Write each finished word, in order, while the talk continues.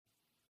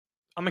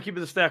I'm going to keep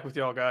it a stack with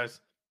y'all,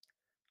 guys.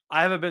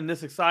 I haven't been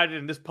this excited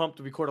and this pumped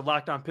to record a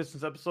Locked On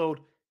Pistons episode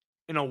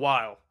in a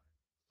while.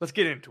 Let's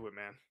get into it,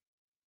 man.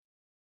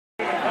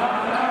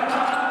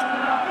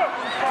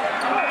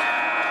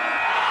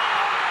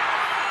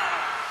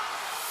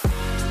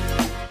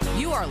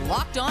 You are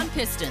Locked On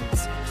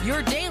Pistons,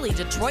 your daily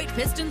Detroit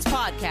Pistons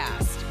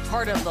podcast.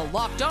 Part of the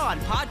Locked On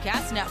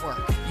Podcast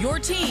Network, your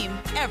team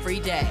every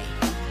day.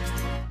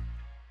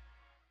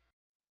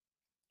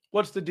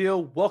 What's the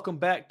deal? Welcome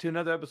back to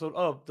another episode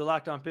of the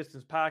Locked On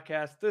Pistons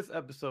podcast. This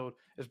episode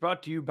is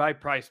brought to you by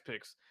Prize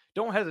Picks.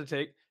 Don't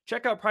hesitate.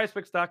 Check out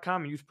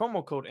PrizePicks.com and use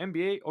promo code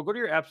NBA or go to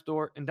your app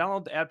store and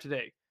download the app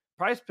today.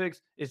 Prize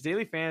Picks is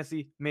daily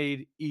fantasy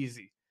made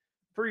easy.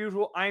 Per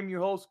usual, I am your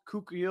host,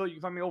 Kuka Hill. You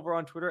can find me over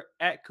on Twitter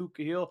at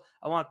Kuka Hill.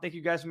 I want to thank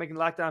you guys for making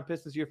Locked On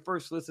Pistons your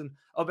first listen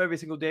of every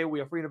single day. We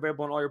are free and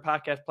available on all your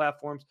podcast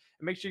platforms.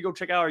 And make sure you go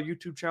check out our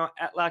YouTube channel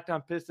at Locked On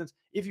Pistons.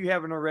 If you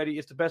haven't already,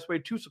 it's the best way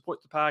to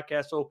support the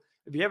podcast. So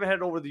if you haven't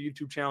headed over to the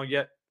YouTube channel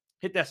yet,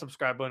 hit that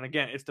subscribe button.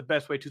 Again, it's the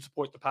best way to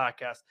support the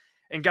podcast.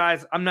 And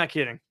guys, I'm not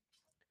kidding.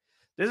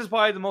 This is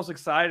probably the most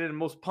excited and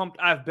most pumped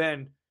I've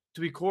been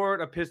to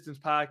record a Pistons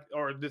podcast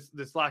or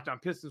this Locked On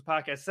Pistons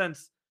podcast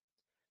since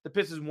the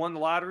Pistons won the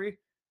lottery.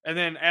 And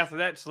then after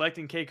that,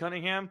 selecting Cade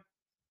Cunningham.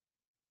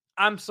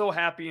 I'm so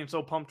happy and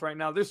so pumped right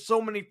now. There's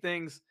so many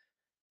things.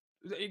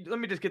 Let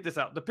me just get this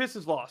out. The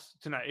Pistons lost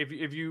tonight.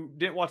 If you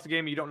didn't watch the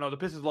game and you don't know, the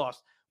Pistons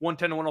lost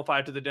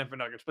 110-105 to the Denver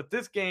Nuggets. But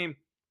this game,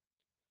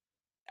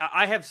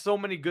 I have so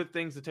many good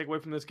things to take away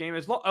from this game,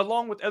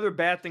 along with other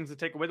bad things to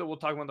take away that we'll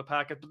talk about in the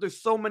podcast. But there's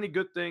so many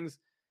good things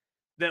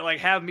that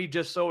have me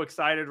just so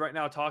excited right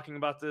now talking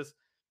about this.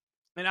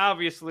 And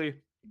obviously,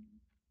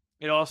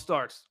 it all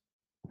starts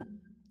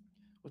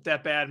with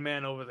that bad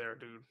man over there,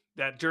 dude.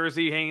 That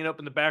jersey hanging up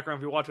in the background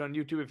if you're watching on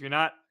YouTube. If you're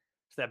not,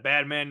 it's that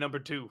bad man number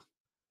 2.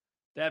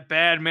 That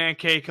bad man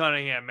Cade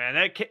Cunningham,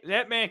 man.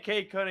 That man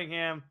Cade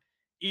Cunningham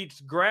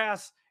eats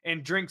grass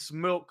and drinks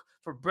milk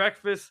for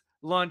breakfast,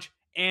 lunch,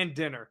 and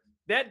dinner.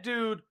 That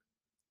dude,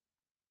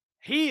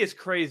 he is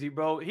crazy,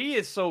 bro. He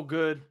is so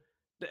good.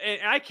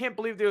 And I can't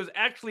believe there was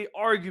actually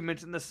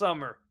arguments in the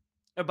summer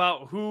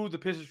about who the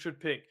Pistons should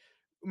pick.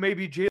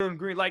 Maybe Jalen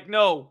Green.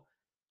 No.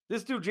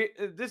 This dude,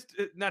 this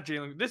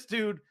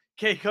dude,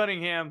 Cade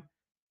Cunningham,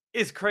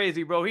 is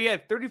crazy, bro. He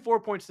had 34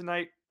 points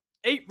tonight,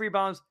 8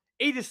 rebounds,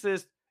 8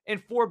 assists,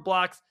 and 4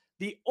 blocks.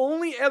 The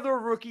only other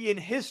rookie in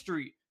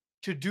history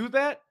to do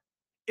that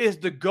is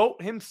the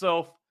GOAT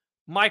himself,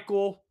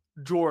 Michael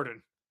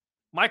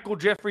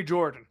Jeffrey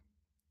Jordan.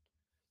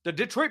 The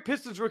Detroit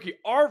Pistons rookie,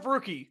 our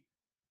rookie,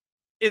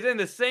 is in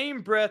the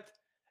same breath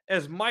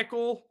as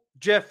Michael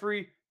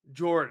Jeffrey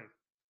Jordan.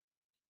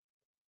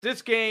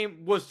 This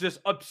game was just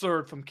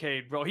absurd from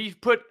Cade, bro. He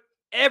put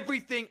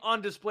everything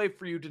on display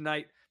for you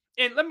tonight.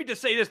 And let me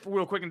just say this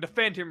real quick and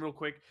defend him real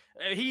quick.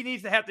 He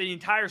needs to have the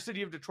entire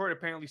city of Detroit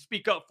apparently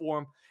speak up for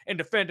him and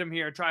defend him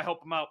here and try to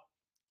help him out.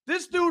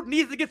 This dude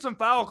needs to get some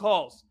foul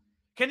calls.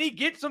 Can he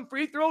get some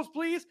free throws,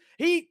 please?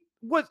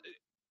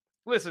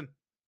 Listen,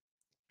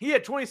 he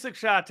had 26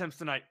 shot attempts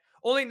tonight.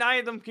 Only 9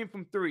 of them came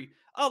from 3.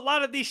 A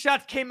lot of these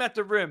shots came at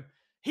the rim.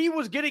 He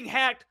was getting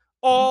hacked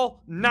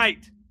all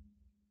night.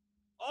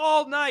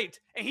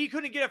 And he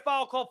couldn't get a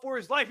foul call for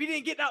his life. He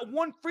didn't get not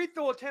one free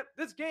throw attempt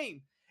this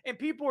game. And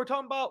people were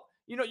talking about,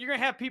 you're going to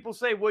have people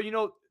say, well,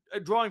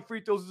 drawing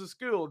free throws is a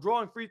skill.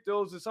 Drawing free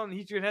throws is something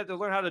he's going to have to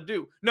learn how to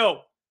do.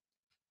 No,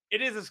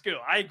 it is a skill.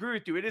 I agree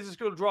with you. It is a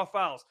skill to draw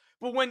fouls.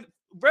 But when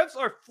refs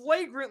are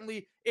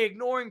flagrantly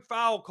ignoring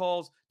foul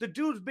calls, the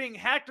dude's being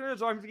hacked on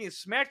his arm, he's getting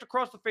smacked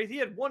across the face. He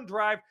had one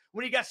drive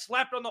when he got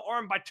slapped on the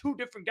arm by 2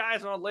 different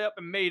guys on a layup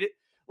and made it.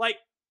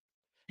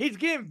 He's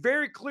getting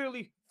very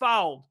clearly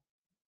fouled.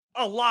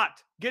 A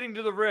lot getting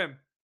to the rim.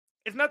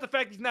 It's not the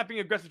fact he's not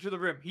being aggressive to the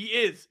rim. He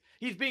is.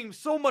 He's being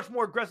so much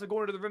more aggressive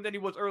going to the rim than he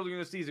was earlier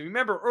in the season.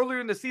 Remember, earlier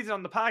in the season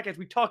on the podcast,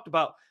 we talked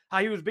about how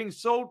he was being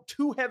so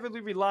too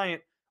heavily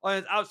reliant on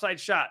his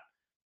outside shot.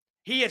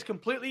 He has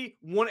completely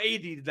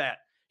 180'd that.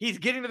 He's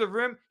getting to the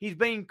rim. He's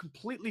being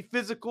completely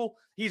physical.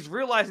 He's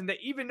realizing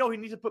that even though he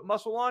needs to put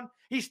muscle on,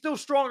 he's still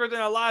stronger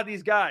than a lot of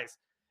these guys.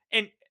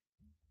 And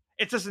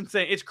it's just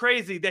insane. It's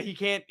crazy that he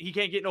can't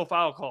get no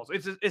foul calls.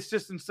 It's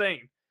just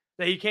insane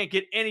that he can't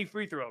get any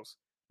free throws.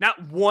 Not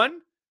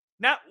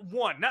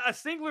a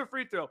singular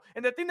free throw.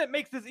 And the thing that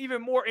makes this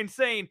even more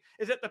insane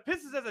is that the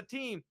Pistons as a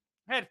team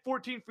had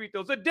 14 free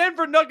throws. The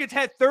Denver Nuggets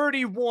had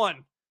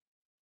 31.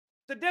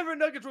 The Denver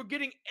Nuggets were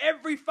getting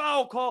every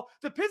foul call.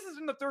 The Pistons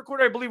in the third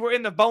quarter, I believe, were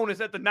in the bonus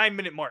at the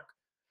 9-minute mark.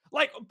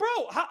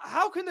 Bro,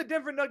 how can the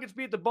Denver Nuggets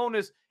be at the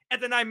bonus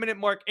at the 9-minute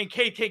mark and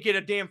Cade can't get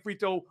a damn free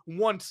throw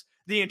once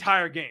the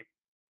entire game?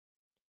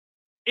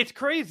 It's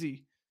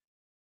crazy.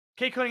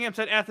 Cade Cunningham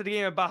said after the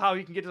game about how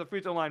he can get to the free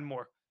throw line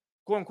more.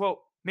 Quote unquote,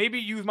 maybe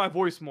use my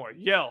voice more.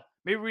 Yell.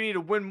 Maybe we need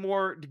to win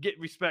more to get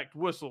respect.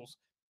 Whistles.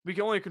 We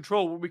can only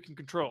control what we can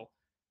control.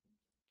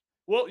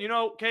 Well,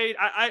 Cade,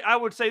 I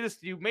would say this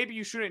to you. Maybe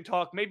you shouldn't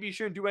talk. Maybe you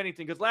shouldn't do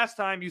anything. Because last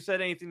time you said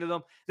anything to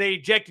them, they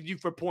ejected you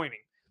for pointing.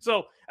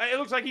 So it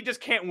looks like he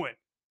just can't win.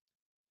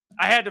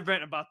 I had to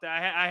vent about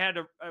that. I had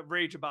to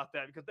rage about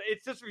that because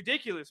it's just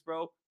ridiculous,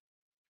 bro.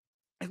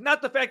 It's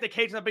not the fact that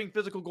Cade's not being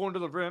physical going to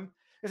the rim.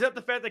 It's not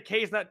the fact that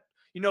Cade's not,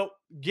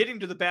 getting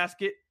to the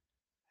basket.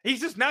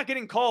 He's just not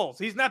getting calls.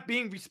 He's not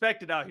being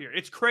respected out here.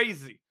 It's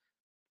crazy.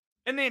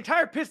 And the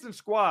entire Pistons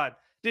squad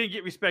didn't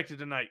get respected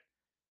tonight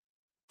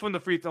from the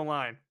free throw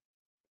line.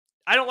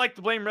 I don't like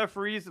to blame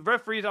referees. The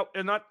referees are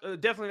not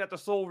definitely not the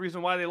sole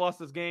reason why they lost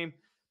this game,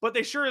 but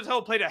they sure as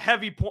hell played a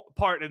heavy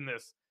part in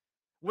this.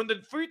 When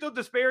the free throw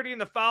disparity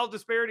and the foul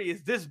disparity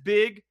is this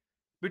big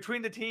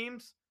between the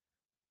teams,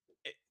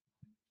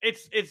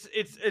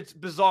 it's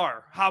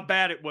bizarre how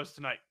bad it was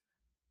tonight.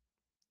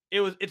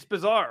 It's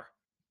bizarre.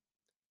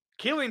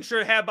 Killian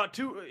sure had about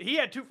two. He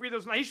had 2 free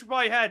throws tonight. He should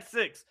probably had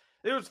 6.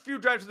 There was a few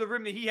drives to the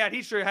rim that he had.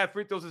 He sure had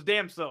free throws his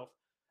damn self.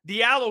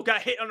 Diallo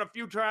got hit on a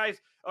few tries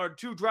or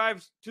 2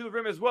 drives to the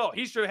rim as well.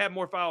 He should have had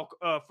more foul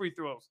free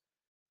throws.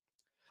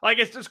 Like,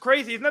 it's just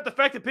crazy. It's not the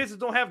fact that Pistons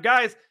don't have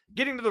guys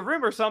getting to the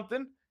rim or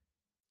something.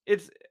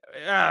 It's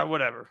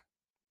whatever.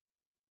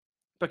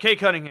 But Cade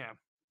Cunningham,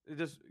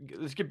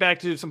 let's get back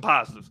to some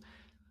positives.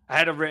 I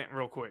had to rant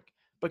real quick.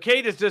 But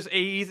Cade is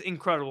he's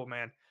incredible,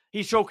 man. He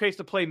showcased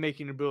the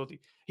playmaking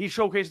ability. He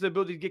showcased the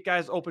ability to get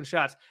guys open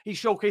shots. He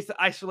showcased the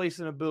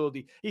isolation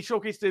ability. He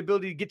showcased the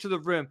ability to get to the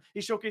rim. He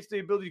showcased the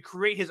ability to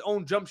create his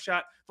own jump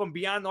shot from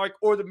beyond the arc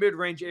or the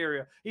mid-range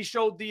area. He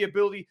showed the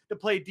ability to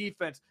play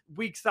defense,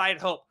 weak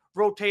side help,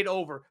 rotate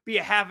over, be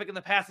a havoc in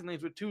the passing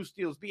lanes with 2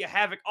 steals, be a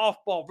havoc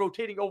off ball,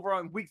 rotating over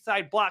on weak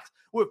side blocks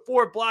with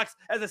 4 blocks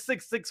as a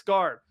 6'6"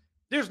 guard.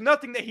 There's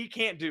nothing that he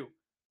can't do.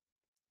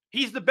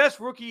 He's the best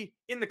rookie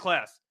in the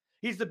class.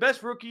 He's the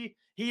best rookie.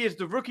 He is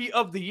the rookie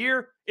of the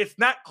year. It's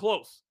not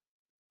close.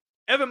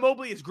 Evan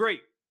Mobley is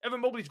great.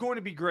 Evan Mobley is going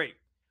to be great.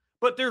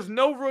 But there's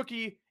no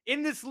rookie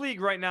in this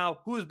league right now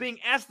who is being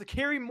asked to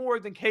carry more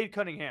than Cade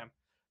Cunningham.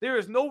 There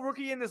is no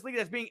rookie in this league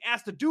that's being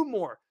asked to do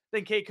more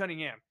than Cade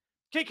Cunningham.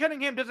 Cade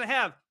Cunningham doesn't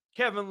have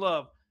Kevin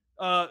Love,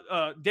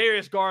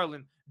 Darius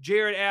Garland,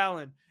 Jared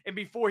Allen, and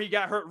before he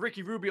got hurt,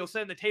 Ricky Rubio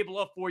setting the table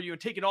up for you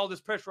and taking all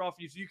this pressure off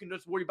you so you can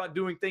just worry about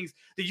doing things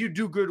that you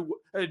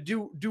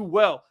do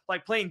well,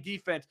 like playing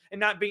defense and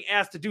not being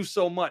asked to do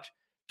so much.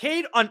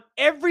 Cade on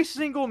every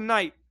single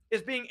night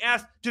is being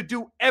asked to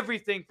do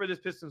everything for this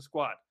Pistons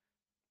squad.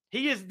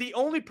 He is the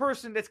only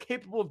person that's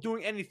capable of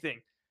doing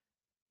anything.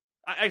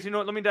 Actually,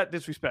 no, let me not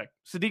disrespect.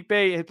 Sadiq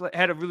Bey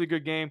had a really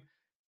good game.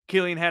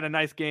 Killian had a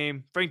nice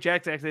game. Frank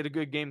Jackson actually had a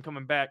good game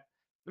coming back.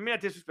 Let me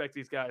not disrespect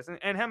these guys.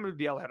 And Hamidou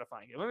Diallo had a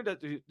fine game. Let me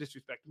not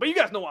disrespect them. But you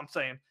guys know what I'm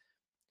saying.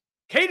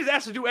 Cade is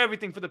asked to do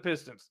everything for the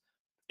Pistons.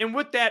 And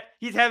with that,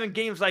 he's having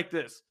games like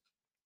this.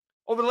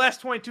 Over the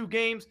last 22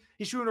 games,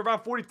 he's shooting around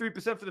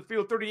 43% for the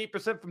field,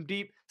 38% from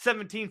deep,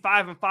 17,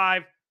 5, and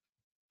 5.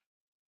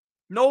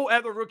 No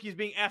other rookie is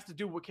being asked to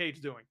do what Cade's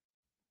doing.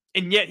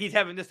 And yet he's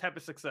having this type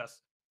of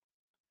success.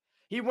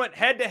 He went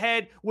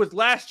head-to-head with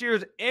last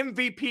year's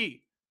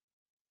MVP.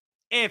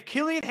 And if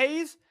Killian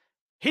Hayes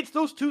hits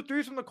those 2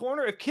 threes from the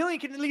corner, if Killian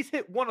can at least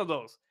hit one of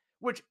those,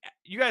 which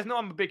you guys know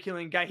I'm a big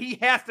Killian guy, he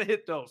has to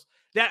hit those.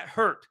 That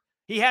hurt.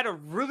 He had a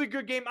really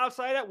good game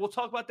outside that. We'll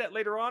talk about that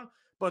later on.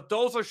 But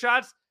those are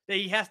shots that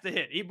he has to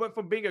hit. He went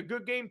from being a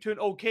good game to an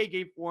okay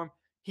game for him.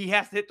 He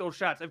has to hit those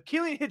shots. If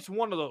Killian hits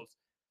one of those,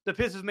 the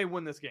Pistons may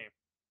win this game.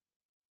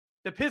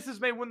 The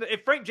Pistons may win.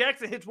 If Frank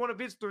Jackson hits one of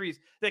his threes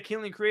that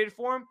Killian created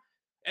for him,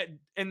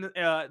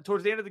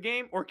 towards the end of the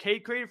game, or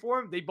Cade created for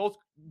him, they both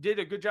did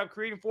a good job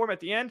creating for him at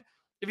the end.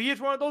 If he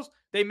hits one of those,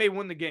 they may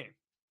win the game.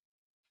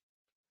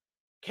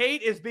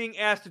 Cade is being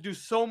asked to do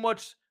so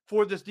much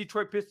for this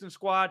Detroit Pistons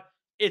squad.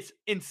 It's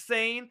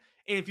insane.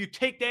 And if you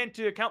take that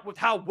into account with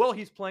how well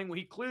he's playing, when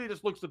he clearly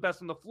just looks the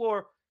best on the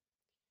floor,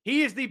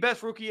 he is the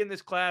best rookie in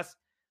this class.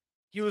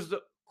 He was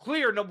the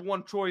clear number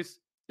 1 choice.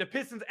 The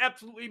Pistons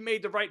absolutely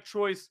made the right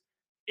choice.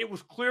 It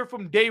was clear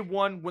from day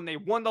one when they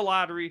won the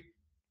lottery.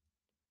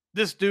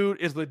 This dude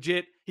is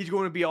legit. He's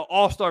going to be an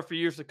all-star for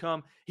years to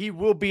come. He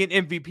will be an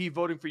MVP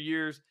voting for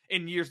years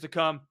to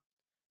come.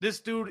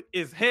 This dude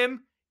is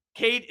him.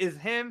 Cade is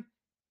him.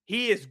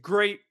 He is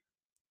great.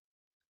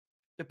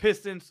 The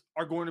Pistons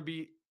are going to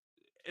be,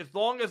 as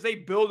long as they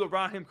build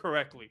around him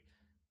correctly,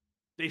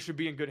 they should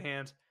be in good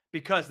hands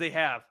because they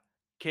have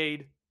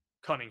Cade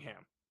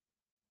Cunningham.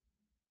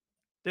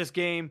 This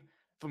game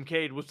from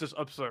Cade was just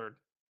absurd.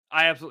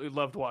 I absolutely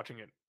loved watching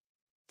it.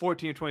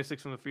 14 of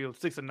 26 from the field,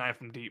 6 of 9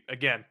 from deep.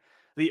 Again,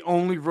 the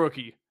only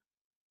rookie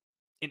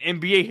in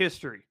NBA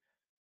history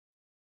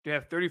to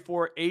have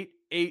 34, 8,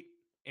 8,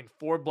 and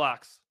 4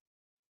 blocks.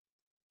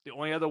 The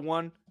only other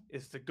one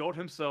is the GOAT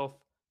himself,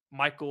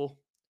 Michael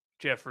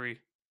Jeffrey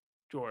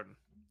Jordan.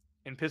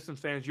 And Pistons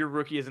fans, your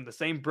rookie is in the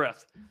same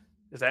breath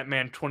as that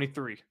man,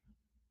 23.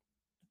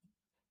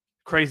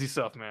 Crazy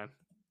stuff, man.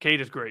 Cade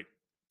is great.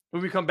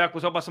 When we come back,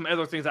 we'll talk about some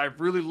other things I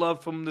really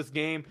love from this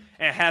game,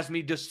 and it has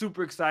me just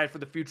super excited for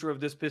the future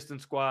of this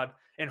Pistons squad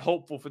and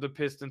hopeful for the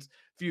Pistons'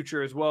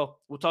 future as well.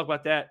 We'll talk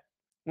about that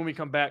when we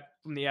come back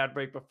from the ad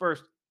break. But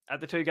first, I have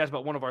to tell you guys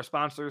about one of our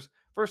sponsors.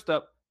 First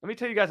up, let me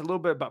tell you guys a little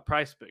bit about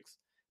Prize Picks.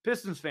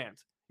 Pistons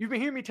fans, you've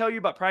been hearing me tell you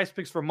about Prize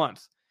Picks for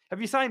months.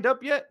 Have you signed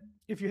up yet?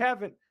 If you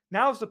haven't,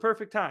 now's the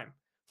perfect time.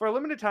 For a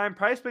limited time,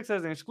 PrizePicks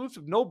has an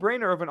exclusive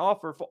no-brainer of an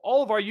offer for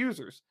all of our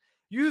users.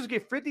 Users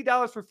get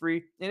 $50 for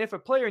free, and if a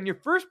player in your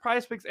first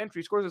PrizePicks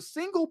entry scores a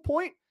single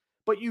point,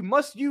 but you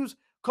must use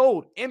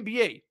code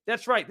NBA.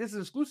 That's right, this is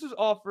an exclusive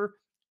offer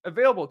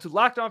available to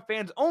Locked On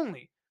fans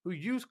only who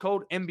use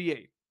code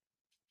NBA.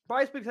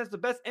 PrizePicks has the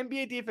best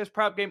NBA DFS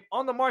prop game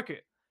on the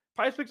market.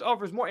 PrizePicks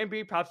offers more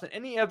NBA props than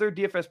any other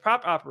DFS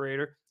prop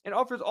operator and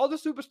offers all the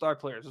superstar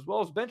players as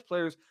well as bench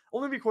players,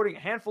 only recording a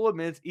handful of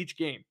minutes each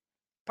game.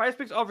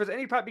 PrizePicks offers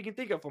any prop you can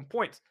think of, from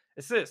points,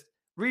 assists,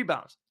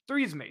 rebounds,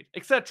 threes made,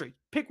 etc.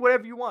 Pick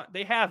whatever you want.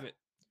 They have it.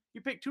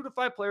 You pick 2 to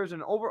 5 players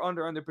and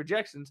over/under on their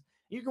projections.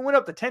 You can win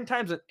up to 10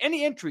 times on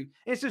any entry,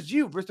 and it's just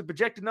you versus the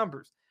projected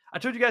numbers. I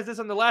told you guys this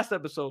on the last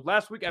episode.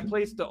 Last week, I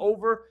placed the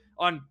over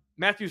on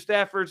Matthew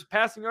Stafford's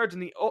passing yards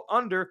and the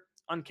under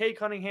on Cade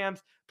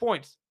Cunningham's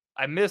points.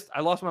 I missed.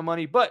 I lost my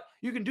money, but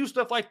you can do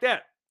stuff like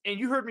that. And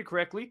you heard me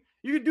correctly.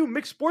 You can do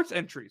mixed sports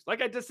entries.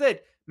 Like I just said,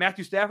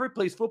 Matthew Stafford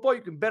plays football.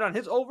 You can bet on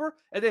his over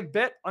and then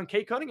bet on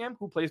Cade Cunningham,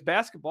 who plays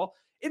basketball,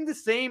 in the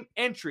same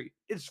entry.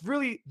 It's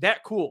really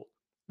that cool.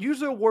 Use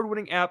the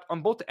award-winning app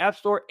on both the App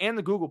Store and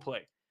the Google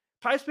Play.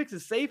 PrizePicks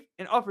is safe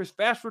and offers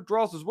fast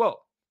withdrawals as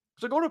well.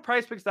 So go to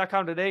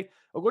prizepicks.com today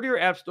or go to your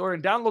app store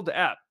and download the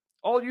app.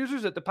 All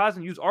users that deposit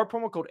and use our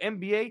promo code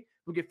NBA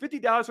will get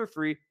 $50 for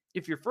free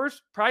if your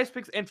first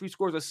PrizePicks entry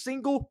scores a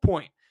single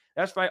point.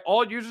 That's right.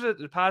 All users that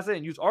deposit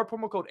and use our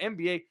promo code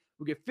NBA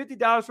will get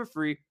 $50 for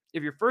free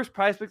if your first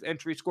PrizePicks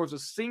entry scores a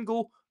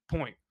single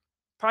point.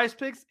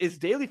 PrizePicks is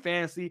daily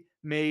fantasy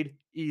made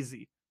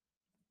easy.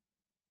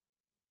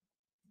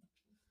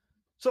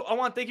 So I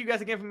want to thank you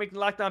guys again for making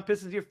Locked On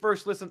Pistons your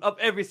first listen of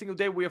every single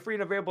day. We are free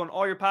and available on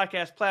all your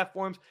podcast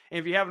platforms. And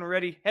if you haven't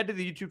already, head to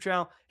the YouTube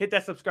channel, hit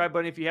that subscribe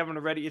button if you haven't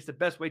already. It's the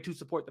best way to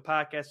support the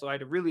podcast, so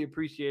I'd really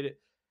appreciate it.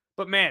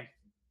 But man,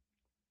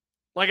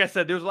 like I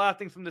said, there's a lot of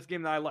things from this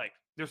game that I liked.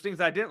 There's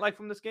things I didn't like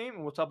from this game,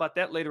 and we'll talk about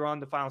that later on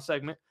in the final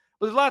segment.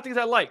 But there's a lot of things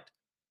I liked.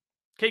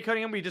 Cade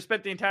Cunningham, we just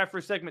spent the entire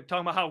first segment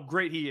talking about how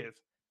great he is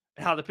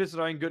and how the Pistons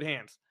are in good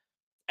hands.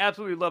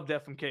 Absolutely love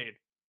that from Cade.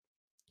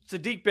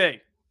 Saddiq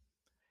Bey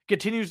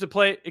continues to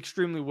play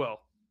extremely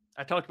well.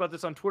 I talked about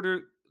this on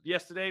Twitter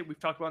yesterday. We've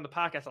talked about it on the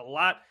podcast a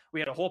lot. We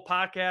had a whole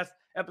podcast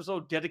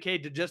episode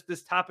dedicated to just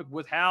this topic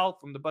with Hal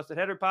from the Busted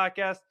Header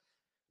podcast.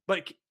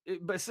 But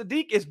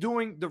Saddiq is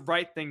doing the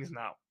right things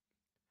now.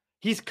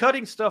 He's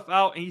cutting stuff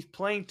out, and he's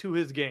playing to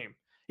his game.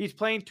 He's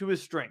playing to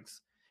his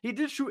strengths. He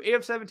did shoot 8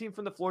 of 17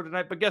 from the floor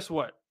tonight, but guess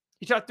what?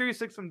 He shot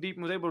 36 from deep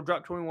and was able to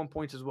drop 21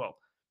 points as well.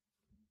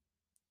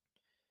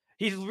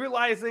 He's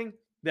realizing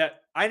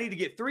that I need to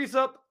get threes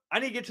up, I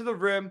need to get to the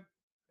rim,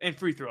 and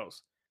free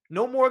throws.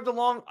 No more of the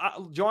long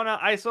drawn-out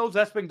ISOs.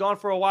 That's been gone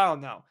for a while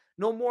now.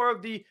 No more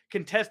of the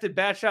contested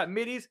bad shot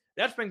middies.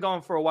 That's been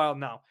gone for a while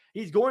now.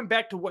 He's going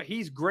back to what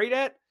he's great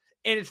at,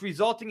 and it's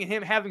resulting in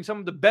him having some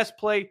of the best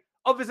play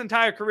of his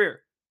entire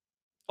career.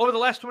 Over the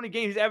last 20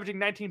 games, he's averaging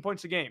 19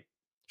 points a game,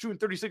 shooting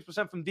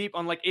 36% from deep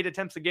on like 8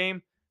 attempts a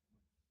game.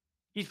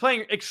 He's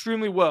playing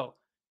extremely well.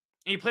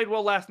 And he played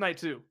well last night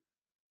too.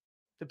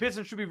 The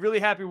Pistons should be really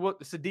happy with what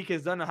Saddiq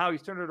has done and how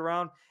he's turned it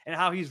around and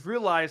how he's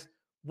realized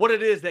what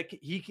it is that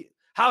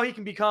how he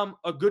can become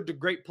a good to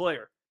great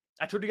player.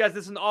 I told you guys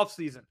this in the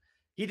offseason.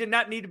 He did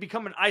not need to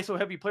become an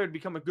ISO-heavy player to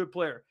become a good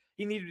player.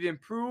 He needed to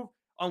improve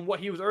on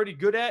what he was already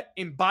good at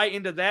and buy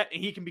into that,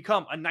 and he can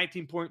become a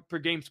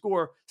 19-point-per-game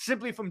scorer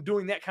simply from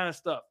doing that kind of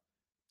stuff.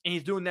 And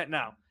he's doing that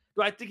now.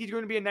 Do I think he's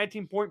going to be a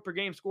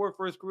 19-point-per-game scorer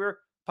for his career?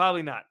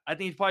 Probably not. I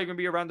think he's probably going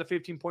to be around the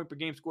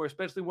 15-point-per-game scorer,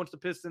 especially once the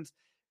Pistons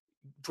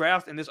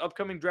draft in this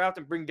upcoming draft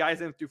and bring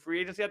guys in through free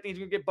agency. I think he's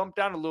going to get bumped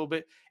down a little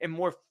bit and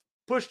more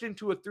pushed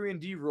into a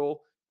 3-and-D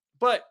role.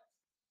 But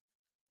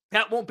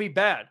that won't be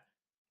bad.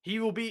 He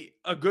will be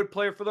a good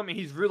player for them, and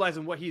he's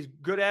realizing what he's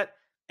good at.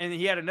 And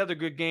he had another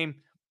good game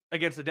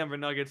against the Denver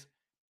Nuggets.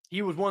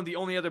 He was one of the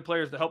only other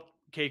players to help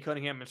Cade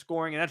Cunningham in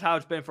scoring, and that's how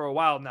it's been for a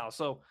while now.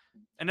 So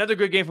another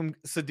good game from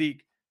Saddiq,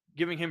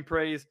 giving him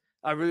praise.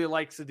 I really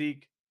like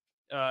Saddiq.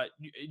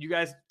 You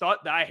guys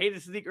thought that I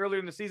hated Saddiq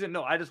earlier in the season?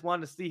 No, I just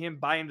wanted to see him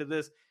buy into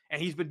this,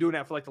 and he's been doing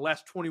that for like the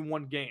last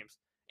 21 games,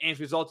 and it's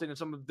resulted in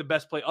some of the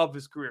best play of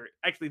his career,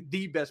 actually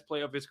the best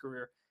play of his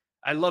career.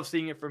 I love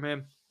seeing it from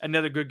him.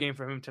 Another good game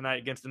from him tonight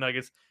against the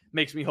Nuggets.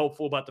 Makes me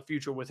hopeful about the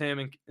future with him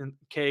and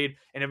Cade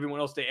and everyone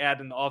else they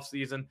add in the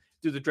offseason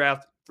through the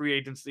draft, free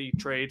agency,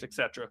 trades,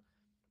 etc.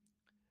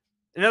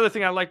 Another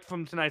thing I liked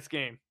from tonight's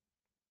game,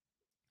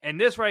 and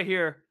this right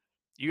here,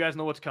 you guys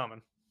know what's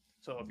coming.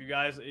 So if you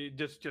guys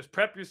just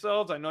prep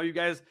yourselves. I know you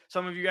guys,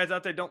 some of you guys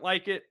out there don't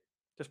like it.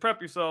 Just prep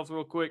yourselves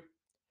real quick.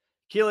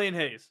 Killian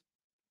Hayes.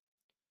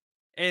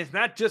 And it's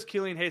not just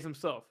Killian Hayes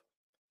himself.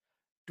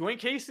 Dwayne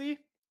Casey,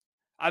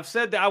 I've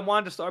said that I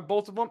wanted to start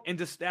both of them and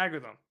just stagger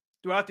them.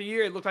 Throughout the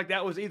year, it looked like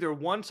that was either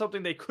one,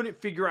 something they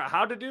couldn't figure out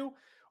how to do,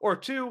 or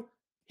two,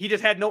 he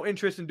just had no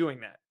interest in doing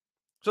that.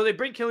 So they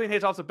bring Killian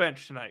Hayes off the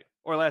bench tonight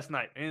or last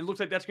night, and it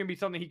looks like that's going to be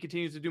something he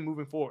continues to do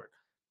moving forward.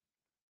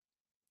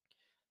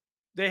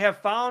 They have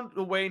found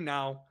a way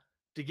now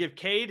to give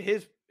Cade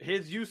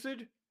his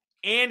usage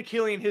and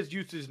Killian his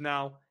usage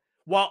now,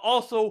 while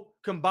also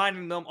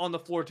combining them on the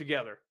floor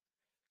together.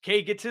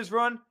 Cade gets his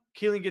run,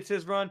 Killian gets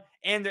his run,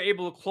 and they're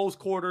able to close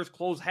quarters,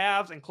 close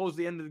halves, and close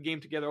the end of the game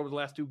together over the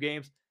last 2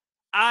 games.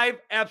 I've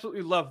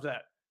absolutely loved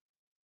that.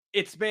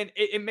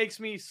 It makes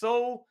me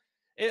so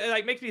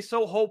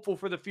hopeful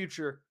for the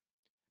future,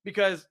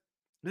 because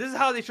this is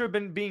how they should have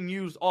been being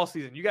used all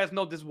season. You guys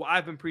know this is what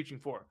I've been preaching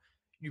for.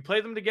 You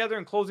play them together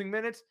in closing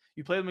minutes,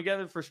 you play them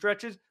together for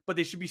stretches, but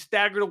they should be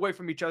staggered away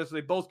from each other so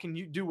they both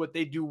can do what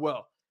they do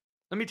well.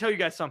 Let me tell you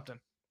guys something.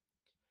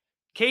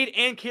 Cade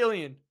and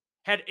Killian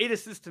had 8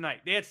 assists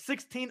tonight. They had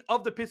 16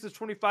 of the Pistons'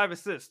 25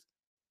 assists.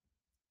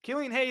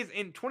 Killian Hayes,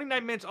 in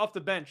 29 minutes off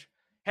the bench,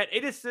 had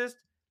 8 assists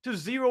to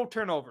 0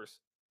 turnovers.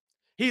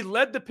 He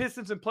led the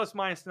Pistons in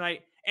plus-minus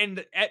tonight, and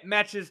it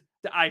matches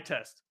the eye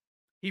test.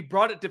 He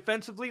brought it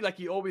defensively like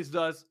he always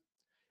does,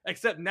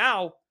 except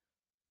now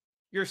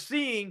you're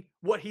seeing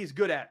what he's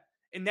good at,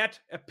 and that's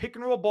a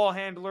pick-and-roll ball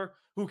handler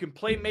who can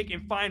play make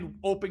and find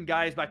open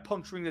guys by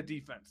puncturing the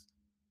defense.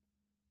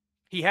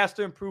 He has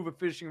to improve at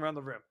finishing around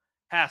the rim.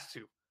 Has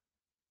to.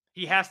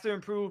 He has to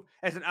improve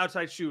as an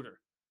outside shooter.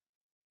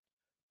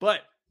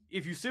 But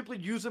if you simply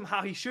use him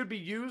how he should be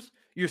used,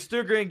 you're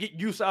still going to get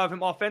use out of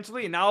him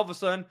offensively, and now all of a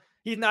sudden,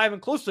 he's not even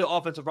close to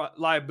offensive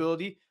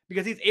liability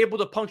because he's able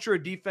to puncture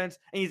a defense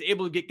and he's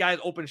able to get guys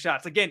open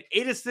shots. Again,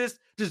 8 assists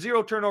to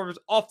 0 turnovers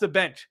off the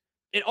bench.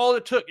 And all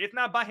it took, it's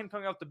not by him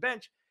coming off the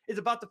bench, it's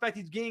about the fact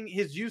he's getting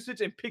his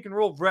usage and pick and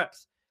roll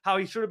reps, how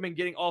he should have been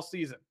getting all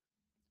season.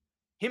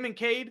 Him and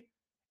Cade,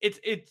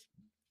 it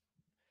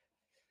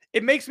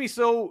makes me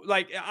so,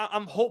 like,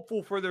 I'm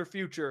hopeful for their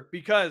future,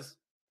 because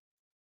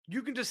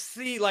you can just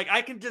see, like,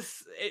 I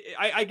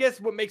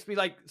guess what makes me,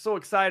 like, so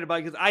excited about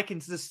it, because I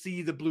can just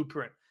see the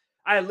blueprint.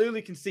 I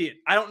literally can see it.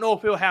 I don't know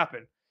if it'll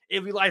happen.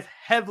 It relies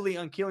heavily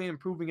on Killian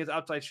improving his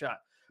outside shot.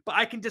 But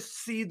I can just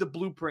see the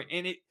blueprint,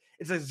 and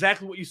it's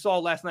exactly what you saw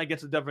last night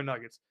against the Denver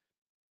Nuggets.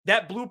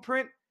 That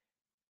blueprint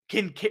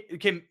can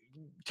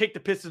take the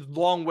Pistons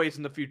long ways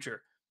in the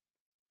future.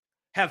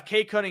 Have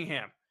Cade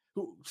Cunningham,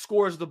 who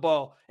scores the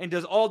ball and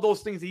does all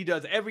those things he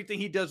does. Everything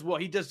he does well.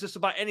 He does just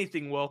about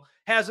anything well.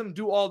 Has him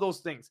do all those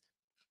things.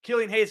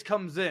 Killian Hayes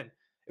comes in.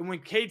 And when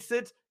Cade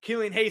sits,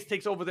 Killian Hayes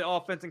takes over the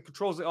offense and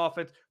controls the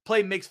offense.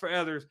 Play makes for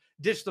others.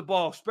 Dish the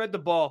ball. Spread the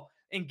ball.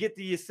 And get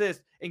the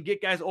assist. And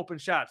get guys open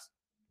shots.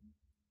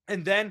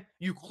 And then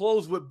you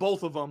close with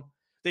both of them.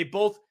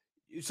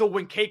 So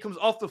when Cade comes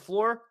off the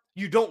floor,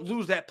 you don't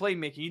lose that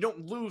playmaking. You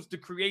don't lose the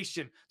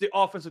creation, the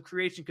offensive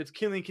creation, because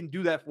Killian can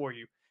do that for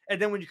you. And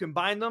then when you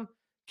combine them,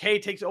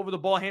 Cade takes over the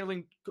ball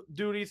handling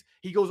duties.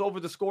 He goes over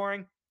the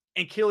scoring.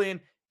 And Killian,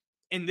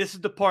 and this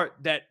is the part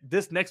that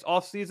this next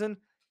offseason,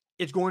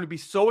 it's going to be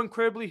so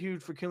incredibly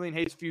huge for Killian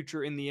Hayes'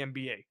 future in the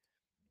NBA.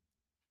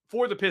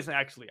 For the Pistons,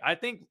 actually. I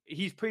think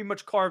he's pretty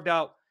much carved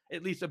out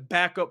at least a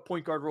backup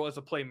point guard role as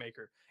a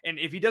playmaker. And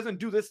if he doesn't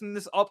do this in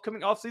this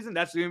upcoming offseason,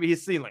 that's going to be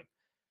his ceiling.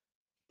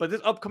 But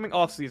this upcoming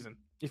offseason,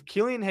 if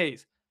Killian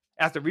Hayes,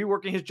 after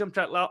reworking his jump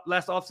shot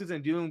last offseason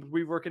and dealing with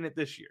reworking it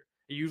this year,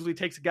 it usually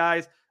takes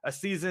guys a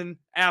season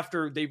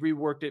after they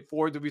reworked it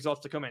for the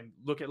results to come in.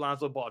 Look at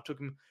Lonzo Ball.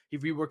 He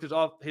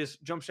reworked his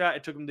jump shot.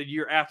 It took him the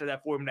year after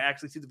that for him to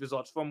actually see the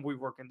results from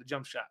reworking the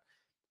jump shot.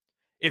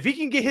 If he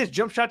can get his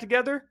jump shot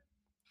together,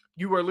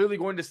 you are literally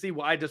going to see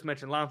what I just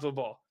mentioned, Lonzo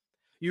Ball.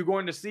 You're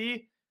going to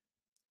see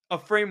a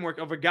framework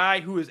of a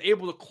guy who is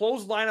able to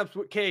close lineups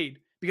with Cade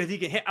because he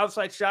can hit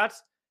outside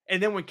shots.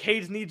 And then when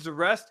Cade needs the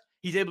rest,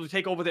 he's able to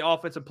take over the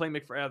offense and play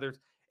make for others.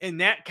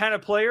 And that kind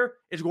of player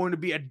is going to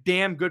be a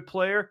damn good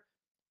player.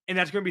 And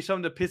that's going to be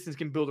something the Pistons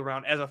can build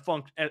around as a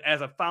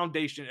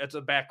foundation, as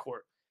a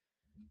backcourt.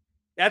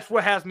 That's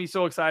what has me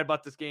so excited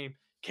about this game.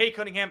 Cade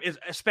Cunningham is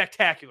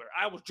spectacular.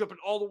 I was jumping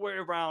all the way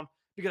around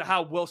because of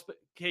how well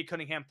Cade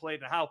Cunningham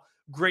played and how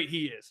great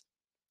he is.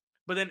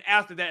 But then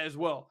after that as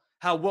well,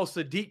 how well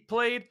Sadiq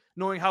played,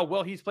 knowing how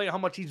well he's played, how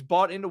much he's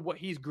bought into what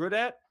he's good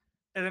at,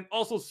 and then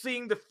also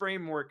seeing the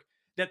framework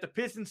that the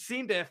Pistons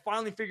seem to have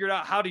finally figured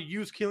out how to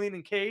use Killian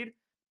and Cade.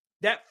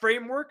 That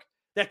framework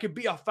that could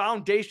be a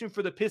foundation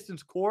for the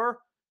Pistons core.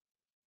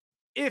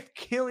 If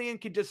Killian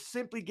could just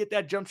simply get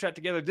that jump shot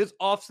together this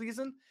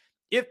offseason,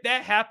 if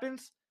that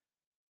happens,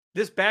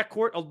 this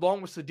backcourt,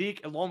 along with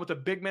Sadiq, along with the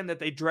big men that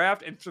they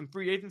draft and some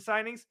free agent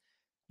signings,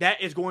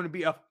 that is going to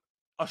be a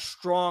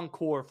strong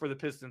core for the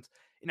Pistons.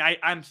 And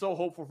I'm so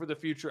hopeful for the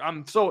future. I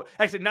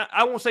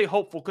won't say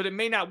hopeful because it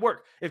may not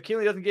work. If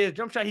Killian doesn't get his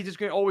jump shot, he's just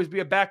going to always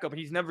be a backup.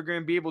 He's never going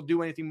to be able to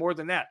do anything more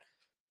than that.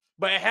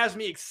 But it has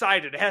me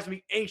excited. It has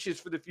me anxious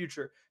for the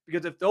future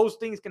because if those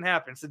things can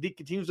happen, Sadiq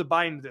continues to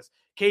buy into this.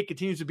 Cade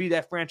continues to be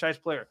that franchise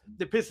player.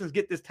 The Pistons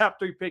get this top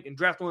 3 pick and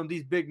draft one of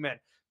these big men.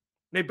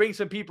 They bring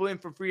some people in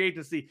from free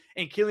agency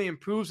and Killian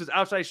improves his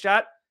outside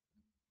shot.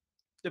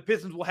 The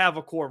Pistons will have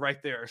a core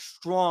right there, a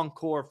strong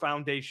core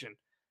foundation.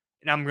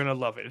 And I'm going to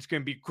love it. It's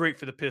going to be great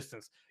for the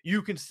Pistons.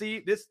 You can see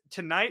this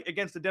tonight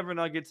against the Denver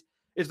Nuggets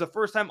is the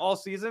first time all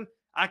season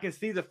I can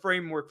see the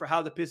framework for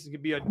how the Pistons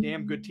can be a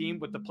damn good team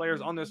with the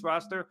players on this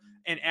roster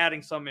and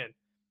adding some in.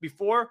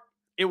 Before,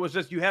 it was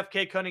just you have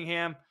Cade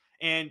Cunningham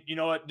And you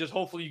know what? Just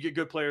hopefully you get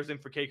good players in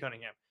for Cade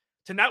Cunningham.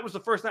 Tonight was the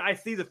first night I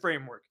see the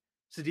framework.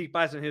 Sadiq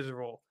buys in his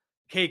role.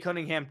 Cade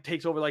Cunningham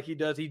takes over like he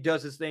does. He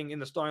does his thing in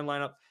the starting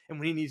lineup. And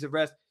when he needs a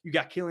rest, you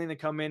got Killian to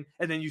come in,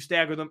 and then you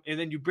stagger them, and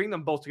then you bring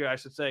them both together, I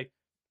should say,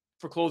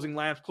 for closing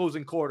lamps,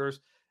 closing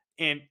quarters.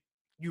 And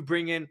you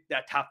bring in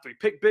that top 3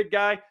 pick big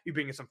guy. You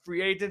bring in some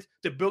free agents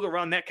to build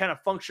around that kind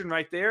of function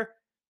right there.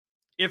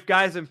 If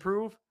guys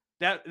improve,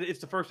 that it's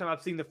the first time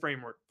I've seen the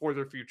framework for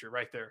their future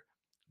right there.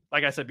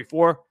 Like I said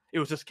before, it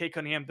was just Cade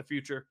Cunningham, the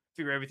future,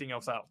 figure everything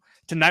else out.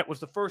 Tonight was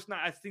the first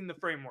night I've seen the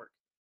framework.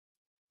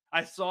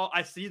 I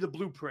see the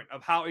blueprint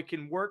of how it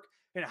can work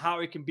and how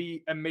it can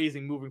be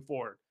amazing moving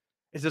forward.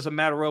 It's just a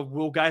matter of,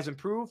 will guys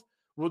improve?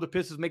 Will the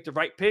Pistons make the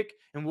right pick?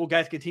 And will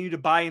guys continue to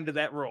buy into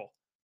that role?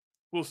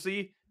 We'll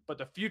see. But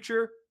the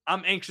future,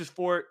 I'm anxious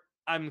for it.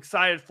 I'm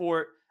excited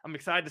for it. I'm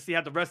excited to see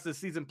how the rest of the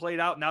season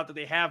played out now that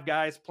they have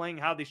guys playing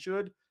how they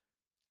should.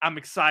 I'm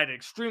excited,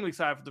 extremely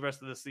excited for the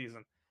rest of the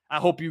season. I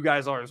hope you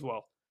guys are as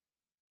well.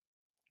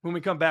 When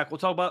we come back, we'll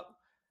talk about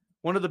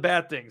one of the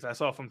bad things I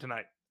saw from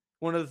tonight.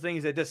 One of the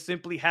things that just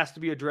simply has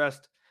to be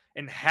addressed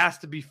and has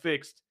to be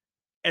fixed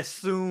as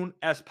soon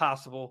as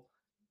possible.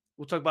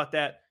 We'll talk about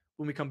that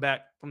when we come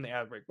back from the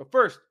ad break. But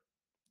first,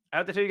 I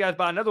have to tell you guys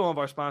about another one of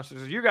our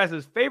sponsors. Your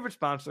guys' favorite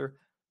sponsor,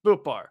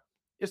 Built Bar.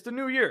 It's the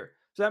new year,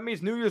 so that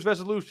means New Year's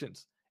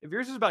resolutions. If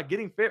yours is about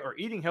getting fit or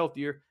eating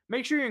healthier,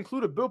 make sure you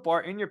include a Built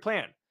Bar in your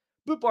plan.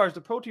 Built Bar is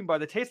the protein bar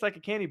that tastes like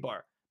a candy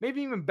bar,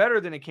 maybe even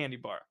better than a candy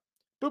bar.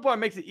 Built Bar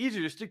makes it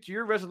easier to stick to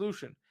your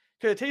resolution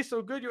because it tastes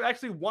so good you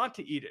actually want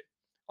to eat it.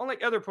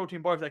 Unlike other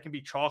protein bars that can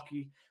be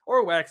chalky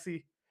or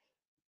waxy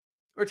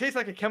or taste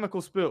like a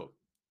chemical spill.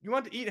 You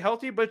want to eat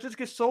healthy, but it just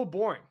gets so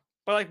boring.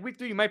 By like week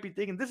 3, you might be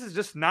thinking, this is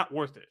just not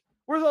worth it.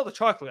 Where's all the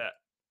chocolate at?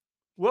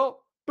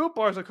 Well, Built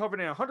Bars are covered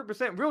in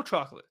 100% real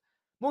chocolate.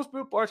 Most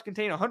Built Bars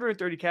contain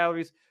 130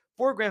 calories,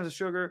 4 grams of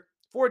sugar,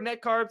 4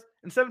 net carbs,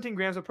 and 17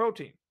 grams of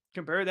protein.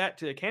 Compare that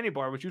to a candy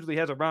bar, which usually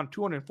has around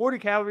 240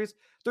 calories,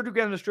 30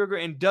 grams of sugar,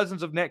 and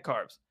dozens of net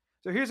carbs.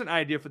 So here's an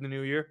idea for the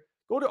new year.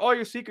 Go to all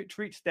your secret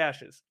treat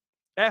stashes.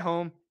 At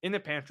home, in the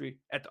pantry,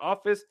 at the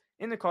office,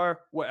 in the car,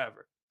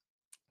 wherever.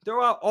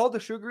 Throw out all the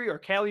sugary or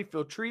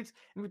calorie-filled treats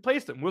and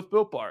replace them with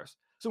Built Bars.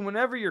 So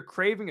whenever you're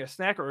craving a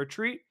snack or a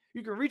treat,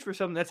 you can reach for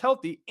something that's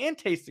healthy and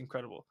tastes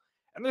incredible.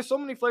 And there's so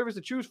many flavors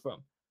to choose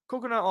from.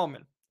 Coconut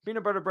almond,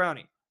 peanut butter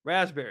brownie,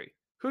 raspberry,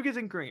 cookies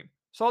and cream,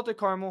 salted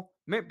caramel,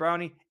 mint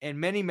brownie, and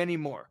many, many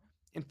more.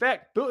 In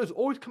fact, Built is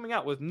always coming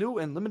out with new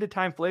and limited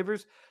time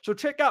flavors, so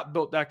check out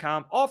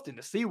Built.com often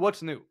to see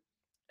what's new.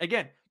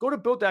 Again, go to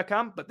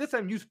Built.com, but this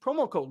time use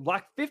promo code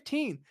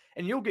LOCK15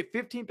 and you'll get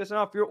 15%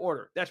 off your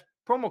order. That's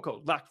promo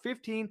code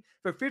LOCK15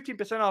 for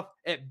 15% off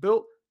at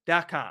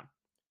Built.com.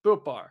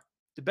 Built Bar,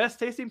 the best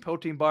tasting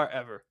protein bar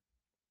ever.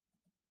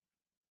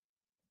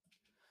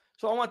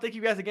 So I want to thank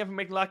you guys again for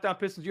making Locked On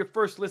Pistons your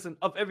first listen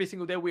of every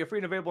single day. We are free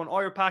and available on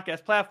all your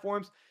podcast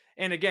platforms.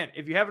 And again,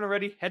 if you haven't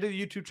already, head to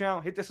the YouTube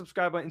channel, hit the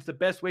subscribe button. It's the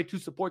best way to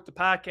support the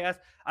podcast.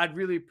 I'd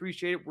really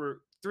appreciate it. We're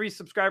 3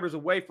 subscribers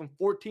away from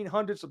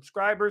 1,400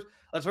 subscribers.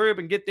 Let's hurry up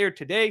and get there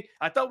today.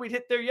 I thought we'd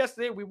hit there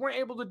yesterday. We weren't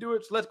able to do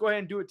it, so let's go ahead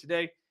and do it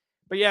today.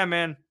 But yeah,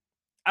 man,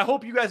 I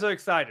hope you guys are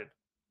excited.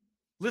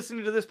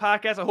 Listening to this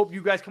podcast, I hope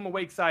you guys come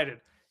away excited.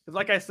 Because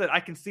like I said, I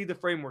can see the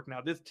framework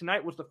now.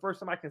 Tonight was the first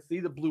time I can see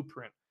the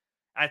blueprint.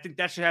 I think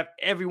that should have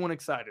everyone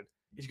excited.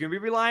 He's going to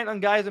be relying on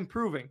guys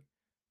improving,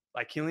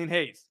 like Killian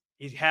Hayes.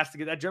 He has to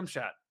get that jump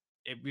shot.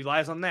 It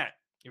relies on that.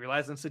 It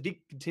relies on Sadiq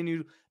to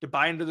continue to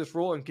buy into this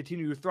role and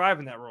continue to thrive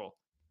in that role.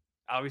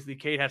 Obviously,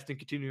 Cade has to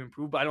continue to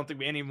improve, but I don't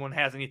think anyone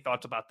has any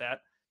thoughts about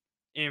that.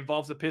 It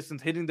involves the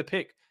Pistons hitting the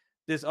pick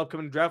this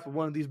upcoming draft with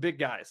one of these big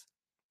guys.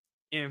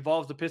 It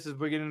involves the Pistons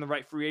bringing in the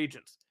right free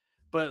agents.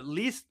 But at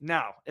least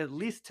now, at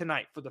least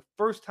tonight, for the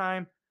first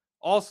time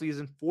all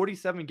season,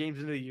 47 games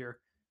into the year,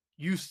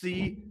 you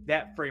see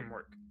that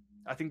framework.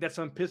 I think that's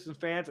some Pistons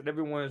fans and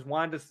everyone has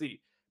wanted to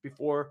see.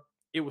 Before,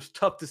 it was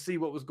tough to see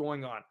what was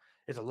going on.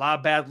 There's a lot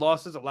of bad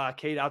losses, a lot of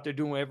Cade out there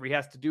doing whatever he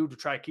has to do to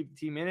try to keep the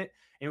team in it.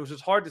 And it was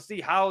just hard to see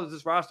how is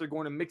this roster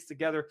going to mix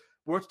together.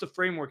 What's the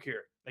framework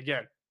here?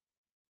 Again,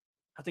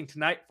 I think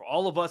tonight, for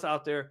all of us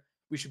out there,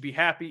 we should be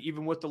happy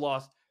even with the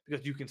loss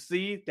because you can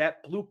see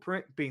that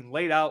blueprint being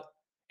laid out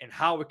and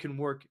how it can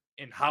work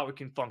and how it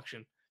can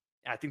function.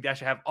 And I think that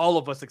should have all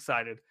of us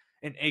excited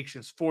and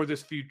anxious for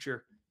this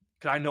future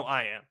because I know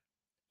I am.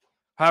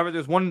 However,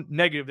 there's one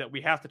negative that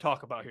we have to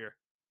talk about here.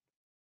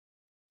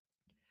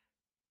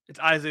 It's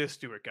Isaiah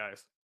Stewart,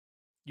 guys.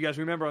 You guys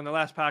remember on the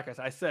last podcast,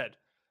 I said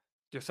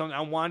there's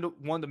something one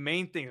of the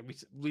main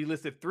things. We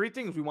listed 3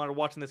 things we wanted to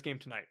watch in this game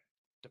tonight.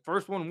 The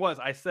first one was,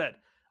 I said,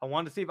 I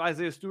wanted to see if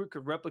Isaiah Stewart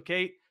could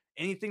replicate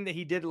anything that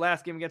he did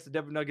last game against the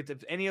Denver Nuggets,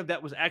 if any of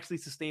that was actually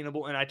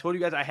sustainable. And I told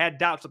you guys I had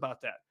doubts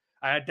about that.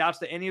 I had doubts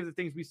that any of the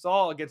things we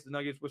saw against the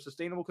Nuggets were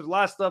sustainable because a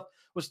lot of stuff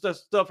was the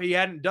stuff he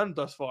hadn't done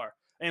thus far.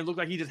 And it looked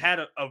like he just had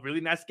a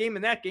really nice game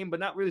in that game, but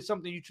not really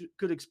something you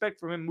could expect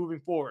from him moving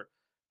forward.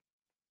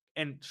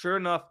 And sure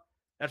enough,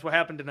 that's what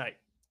happened tonight.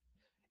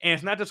 And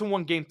it's not just a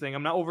one-game thing.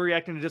 I'm not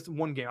overreacting to just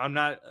one game.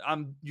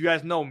 You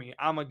guys know me.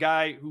 I'm a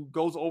guy who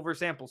goes over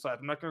sample size.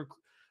 I'm not going to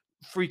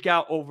freak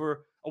out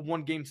over a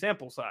one-game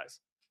sample size.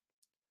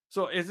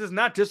 So this is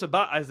not just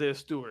about Isaiah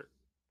Stewart.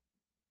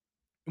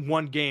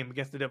 One game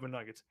against the Denver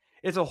Nuggets.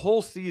 It's a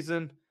whole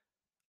season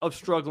of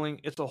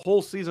struggling. It's a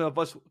whole season of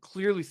us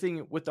clearly seeing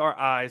it with our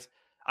eyes.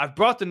 I've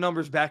brought the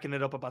numbers backing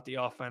it up about the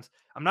offense.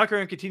 I'm not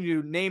going to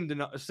continue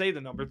to say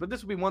the numbers, but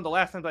this will be one of the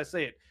last times I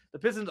say it. The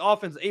Pistons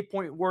offense 8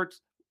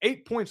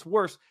 points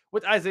worse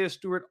with Isaiah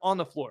Stewart on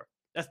the floor.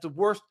 That's the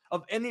worst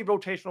of any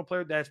rotational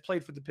player that has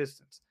played for the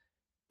Pistons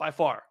by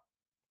far.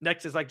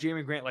 Next is like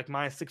Jeremy Grant, like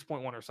minus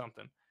 6.1 or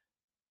something.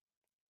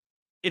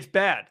 It's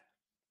bad.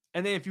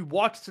 And then if you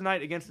watch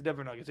tonight against the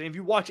Denver Nuggets, and if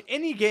you watch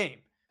any game,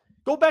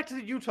 go back to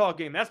the Utah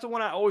game. That's the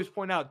one I always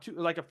point out,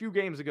 like a few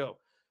games ago.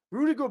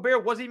 Rudy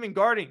Gobert wasn't even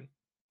guarding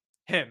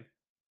him.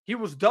 He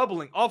was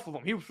doubling off of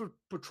him. He was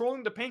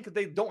patrolling the paint because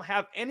they don't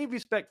have any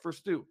respect for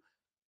Stu.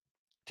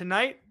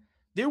 Tonight,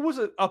 there was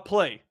a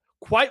play,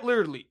 quite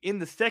literally, in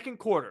the second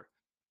quarter.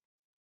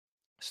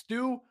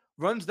 Stu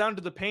runs down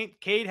to the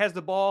paint. Cade has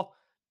the ball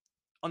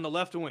on the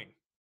left wing.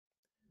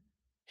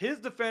 His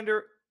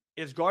defender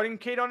is guarding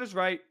Cade on his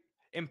right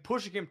and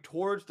pushing him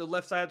towards the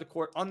left side of the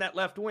court on that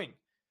left wing.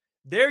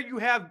 There you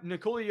have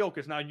Nikola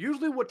Jokic. Now,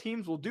 usually what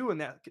teams will do in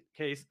that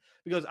case,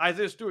 because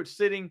Isaiah Stewart's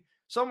sitting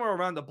somewhere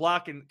around the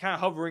block and kind of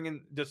hovering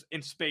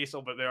in space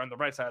over there on the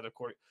right side of the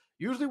court.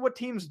 Usually what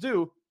teams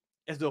do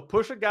is they'll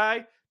push a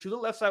guy to the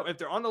left side. If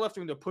they're on the left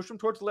wing, they'll push him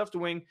towards the left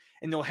wing,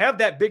 and they'll have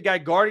that big guy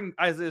guarding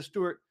Isaiah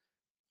Stewart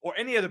or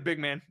any other big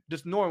man,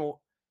 just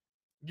normal.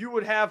 You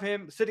would have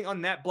him sitting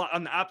on that block,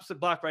 on the opposite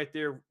block right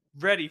there,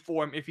 ready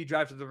for him if he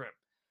drives to the rim.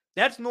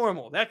 That's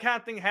normal. That kind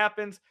of thing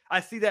happens. I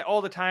see that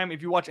all the time.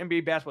 If you watch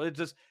NBA basketball,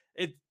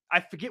 I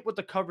forget what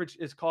the coverage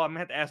is called. I'm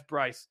going to have to ask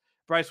Bryce.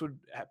 Bryce would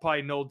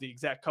probably know the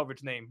exact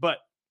coverage name, but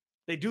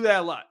they do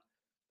that a lot.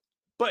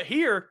 But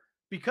here,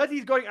 because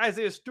he's guarding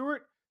Isaiah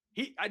Stewart,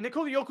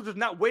 Nikola Jokic was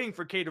not waiting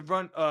for Cade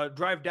to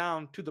drive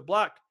down to the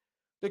block.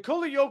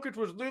 Nikola Jokic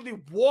was literally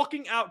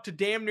walking out to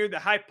damn near the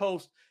high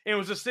post and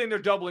was just sitting there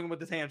doubling with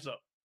his hands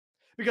up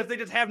because they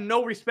just have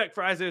no respect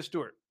for Isaiah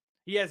Stewart.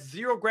 He has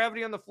zero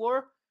gravity on the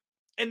floor,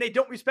 and they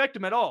don't respect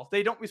him at all.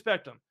 They don't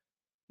respect him.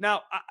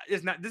 Now,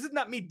 this is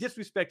not me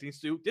disrespecting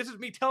Stu. This is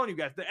me telling you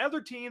guys the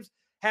other teams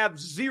have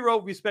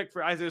zero respect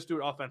for Isaiah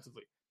Stewart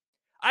offensively.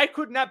 I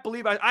could not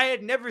believe I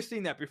had never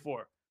seen that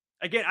before.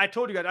 Again, I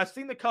told you guys, I've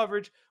seen the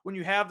coverage when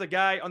you have the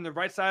guy on the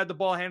right side of the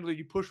ball handler,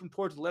 you push him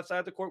towards the left side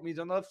of the court when he's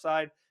on the left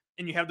side,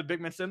 and you have the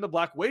big man sitting in the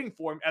block waiting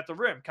for him at the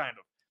rim, kind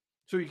of.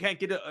 So you can't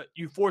get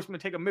you force him to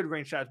take a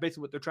mid-range shot. Is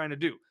basically what they're trying to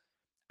do.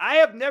 I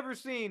have never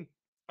seen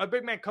a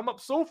big man come up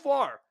so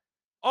far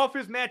off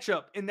his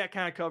matchup in that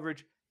kind of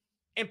coverage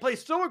and play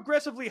so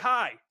aggressively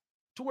high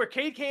to where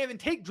Cade can't even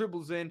take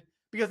dribbles in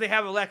because they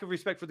have a lack of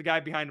respect for the guy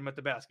behind him at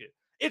the basket.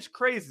 It's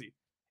crazy.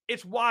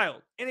 It's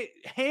wild. And it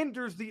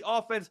hinders the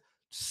offense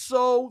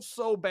so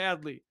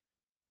badly.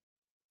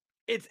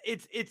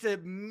 It's a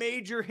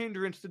major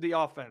hindrance to the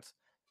offense.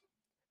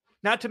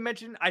 Not to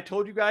mention, I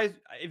told you guys,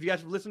 if you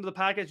guys have listened to the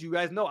podcast, you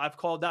guys know I've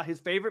called out his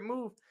favorite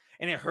move,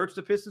 and it hurts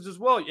the Pistons as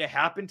well. It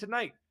happened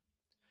tonight.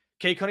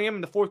 Cade Cunningham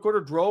in the fourth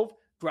quarter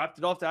dropped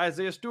it off to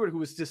Isaiah Stewart, who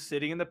was just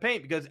sitting in the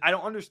paint, because I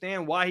don't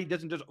understand why he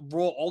doesn't just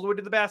roll all the way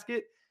to the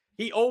basket.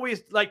 He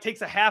always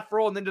takes a half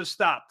roll and then just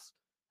stops.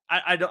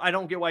 I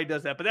don't get why he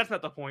does that, but that's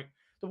not the point.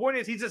 The point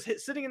is he's just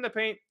sitting in the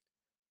paint.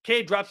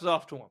 Cade drops it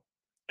off to him.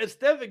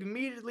 Instead of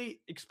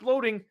immediately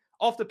exploding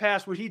off the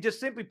pass, which he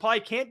just simply probably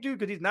can't do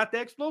because he's not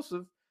that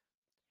explosive,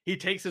 he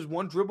takes his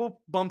one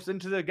dribble, bumps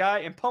into the guy,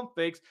 and pump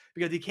fakes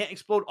because he can't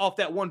explode off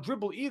that one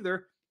dribble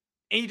either,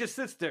 and he just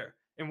sits there.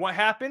 And what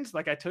happens,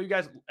 like I tell you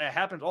guys, it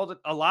happens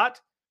a lot,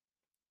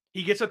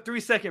 he gets a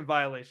 3-second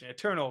violation, a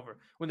turnover,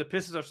 when the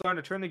Pistons are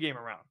starting to turn the game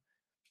around.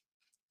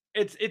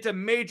 It's a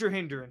major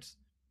hindrance.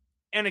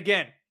 And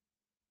again,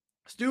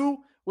 Stu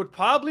would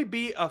probably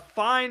be a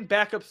fine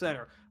backup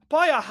center,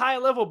 probably a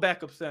high-level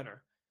backup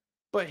center.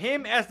 But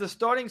him as the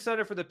starting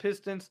center for the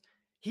Pistons,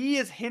 he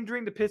is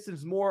hindering the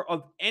Pistons more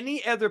of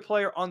any other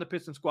player on the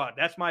Pistons squad.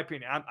 That's my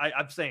opinion.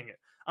 I'm saying it.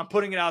 I'm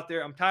putting it out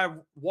there. I'm tired of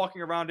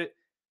walking around it.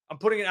 I'm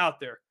putting it out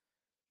there.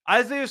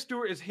 Isaiah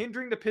Stewart is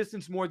hindering the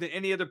Pistons more than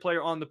any other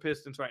player on the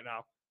Pistons right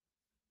now,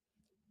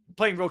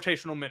 playing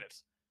rotational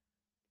minutes.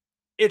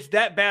 It's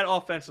that bad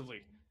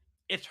offensively.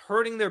 It's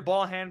hurting their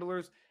ball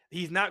handlers.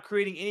 He's not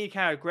creating any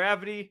kind of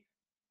gravity.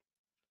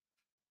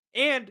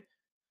 And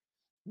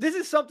this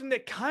is something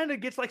that kind of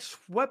gets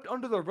swept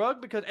under the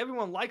rug because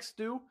everyone likes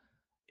Stu.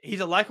 He's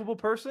a likable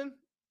person.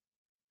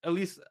 At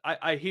least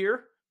I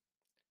hear.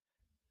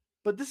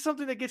 But this is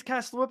something that gets kind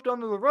of swept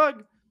under the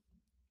rug.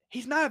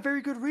 He's not a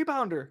very good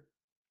rebounder.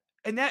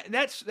 And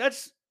that's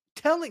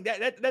telling.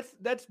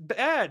 That's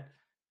bad.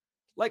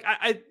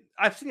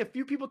 I've seen a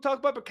few people talk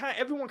about it, but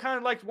everyone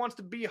wants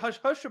to be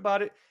hush-hush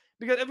about it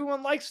because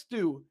everyone likes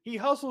Stu. He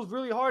hustles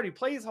really hard. He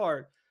plays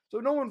hard. So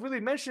no one really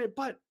mentioned it,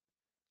 but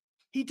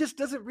he just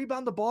doesn't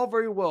rebound the ball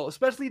very well,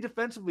 especially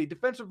defensively.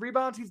 Defensive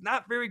rebounds, he's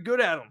not very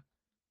good at them.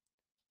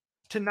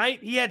 Tonight,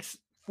 he had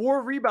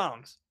 4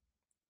 rebounds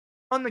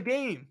on the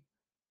game.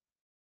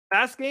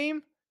 Last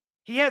game,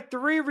 he had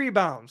 3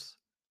 rebounds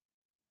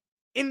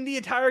in the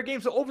entire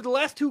game. So over the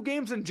last 2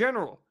 games in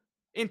general,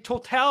 in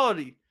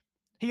totality,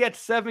 he had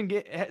 7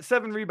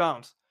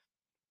 rebounds.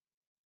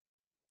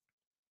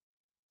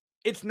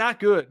 It's not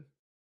good.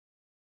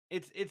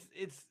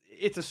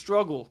 It's a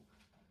struggle.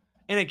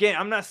 And again,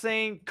 I'm not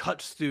saying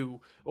cut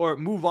Stu or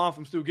move on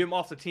from Stu, get him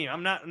off the team.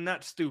 I'm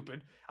not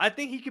stupid. I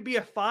think he could be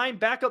a fine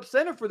backup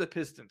center for the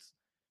Pistons.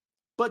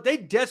 But they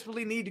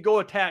desperately need to go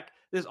attack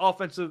this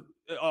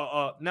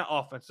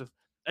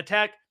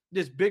attack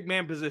this big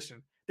man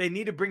position. They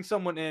need to bring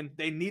someone in.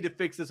 They need to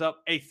fix this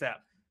up ASAP.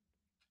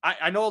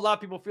 I know a lot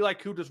of people feel like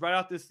Kudos right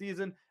out this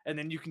season, and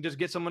then you can just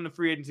get someone in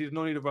free agency. There's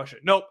no need to rush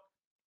it. Nope.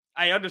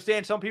 I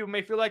understand some people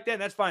may feel like that,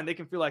 and that's fine. They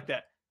can feel like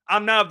that.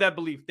 I'm not of that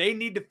belief. They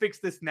need to fix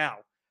this now.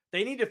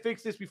 They need to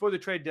fix this before the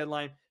trade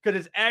deadline because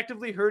it's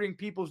actively hurting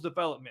people's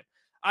development.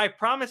 I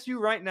promise you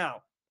right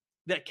now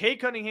that Cade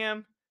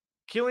Cunningham,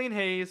 Killian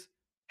Hayes,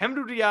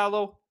 Hamidou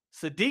Diallo,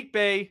 Sadiq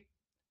Bey,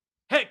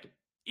 heck,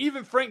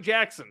 even Frank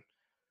Jackson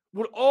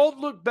would all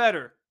look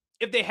better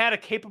if they had a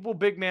capable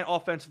big man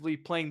offensively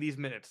playing these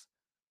minutes.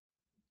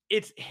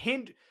 It's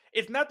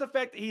not the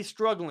fact that he's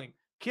struggling.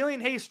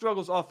 Killian Hayes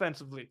struggles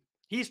offensively.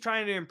 He's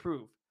trying to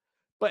improve.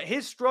 But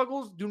his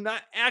struggles do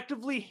not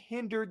actively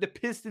hinder the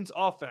Pistons'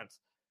 offense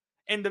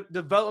and the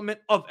development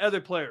of other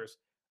players.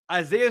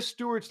 Isaiah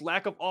Stewart's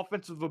lack of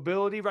offensive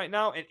ability right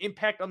now and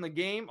impact on the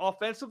game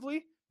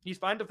offensively, he's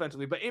fine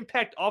defensively, but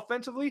impact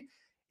offensively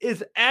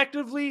is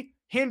actively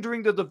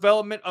hindering the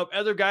development of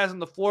other guys on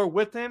the floor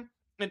with him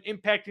and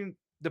impacting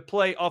the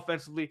play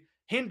offensively,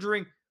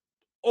 hindering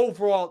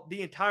overall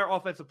the entire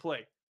offensive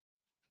play.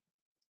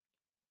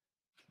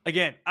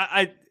 Again,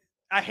 I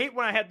hate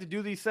when I have to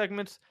do these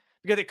segments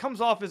because it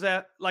comes off as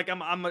like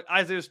I'm an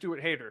Isaiah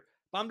Stewart hater,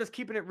 but I'm just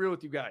keeping it real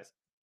with you guys.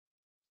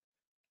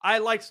 I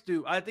like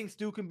Stu. I think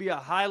Stu can be a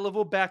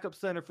high-level backup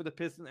center for the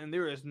Pistons, and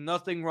there is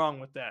nothing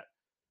wrong with that.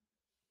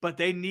 But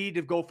they need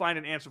to go find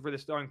an answer for the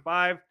starting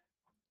 5.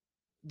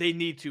 They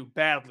need to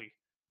badly,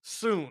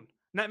 soon.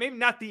 Maybe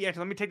not the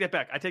answer. Let me take that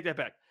back. I take that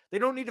back. They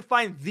don't need to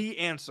find the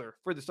answer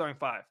for the starting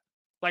 5.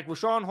 Like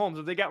Rashawn Holmes,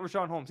 if they got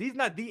Rashawn Holmes, he's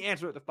not the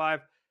answer at the 5.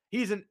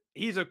 He's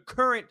a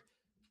current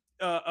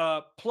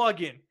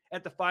plug-in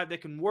at the 5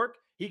 that can work.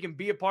 He can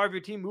be a part of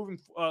your team moving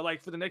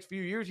for the next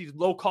few years. He's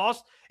low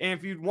cost, and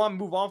if you want to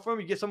move on from him,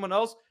 you get someone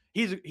else.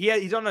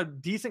 He's on a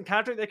decent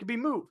contract that can be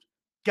moved.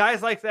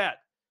 Guys like that.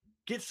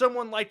 Get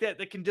someone like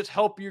that can just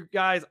help your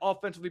guys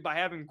offensively by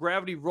having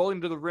gravity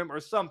rolling to the rim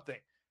or something.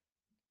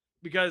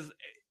 Because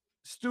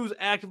Stu's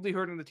actively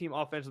hurting the team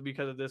offensively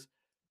because of this,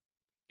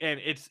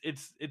 and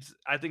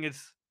I think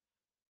it's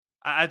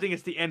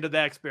the end of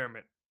that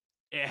experiment.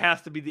 It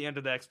has to be the end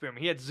of that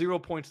experiment. He had 0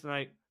 points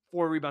tonight,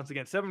 4 rebounds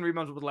again, 7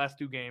 rebounds over the last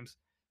 2 games.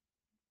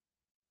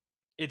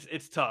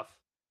 It's tough.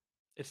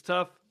 It's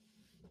tough.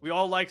 We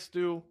all like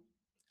Stu.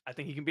 I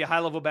think he can be a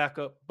high-level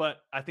backup,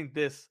 but I think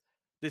this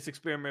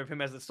experiment of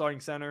him as the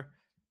starting center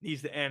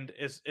needs to end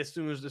as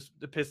soon as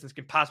the Pistons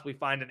can possibly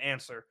find an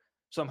answer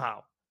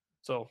somehow.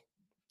 So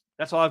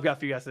that's all I've got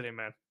for you guys today,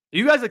 man. Are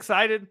you guys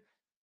excited?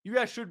 You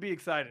guys should be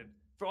excited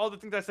for all the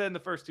things I said in the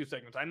first 2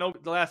 segments. I know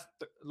the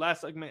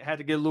last segment had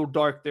to get a little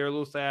dark there, a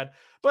little sad,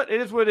 but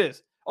it is what it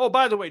is. Oh,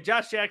 by the way,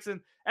 Josh Jackson,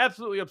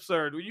 absolutely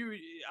absurd.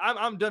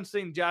 I'm done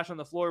seeing Josh on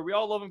the floor. We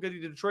all love him because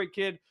he's a Detroit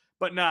kid,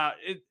 but nah,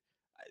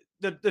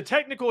 the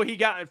technical he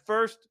got at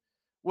first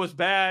was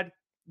bad.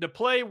 The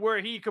play where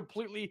he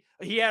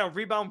had a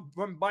rebound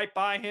run right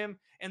by him,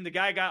 and the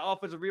guy got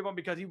offensive rebound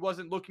because he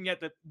wasn't looking at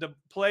the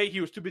play.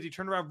 He was too busy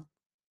turning around,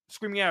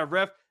 screaming at a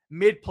ref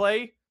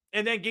mid-play,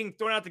 and then getting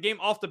thrown out the game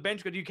off the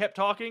bench because you kept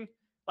talking.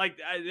 Like,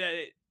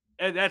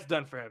 that's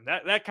done for him.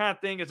 That kind of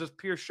thing is just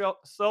pure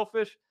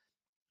selfish.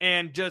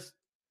 And just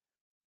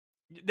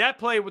that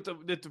play with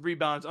the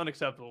rebound is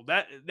unacceptable.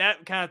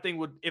 That kind of thing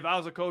would, if I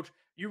was a coach,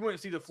 you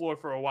wouldn't see the floor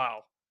for a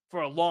while,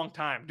 for a long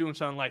time, doing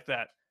something like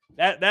that.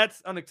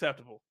 That's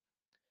unacceptable.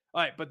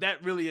 All right, but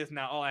that really is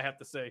now all I have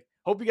to say.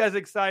 Hope you guys are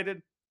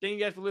excited. Thank you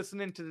guys for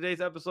listening to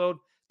today's episode.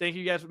 Thank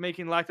you guys for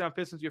making Locked On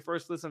Pistons your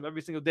first listen of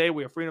every single day.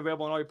 We are free and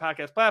available on all your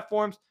podcast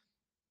platforms.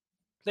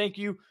 Thank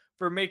you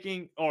for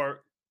making,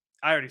 or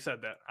I already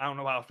said that. I don't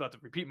know why I was about to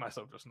repeat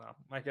myself just now.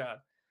 My God.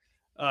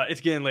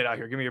 It's getting late out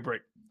here. Give me a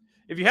break.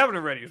 If you haven't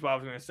already, is what I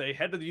was going to say,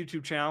 head to the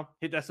YouTube channel,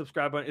 hit that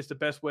subscribe button. It's the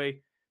best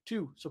way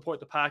to support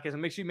the podcast.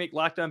 And make sure you make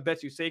Locked On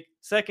Bets your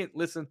second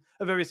listen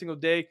of every single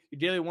day. Your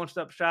daily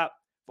one-stop shop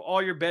for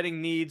all your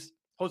betting needs,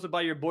 hosted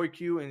by your boy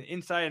Q and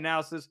inside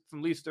analysis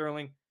from Lee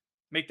Sterling.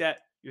 Make that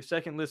your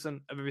second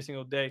listen of every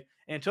single day.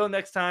 And until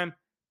next time,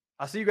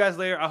 I'll see you guys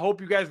later. I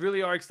hope you guys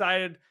really are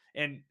excited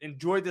and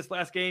enjoyed this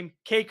last game.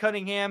 Cade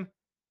Cunningham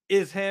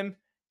is him.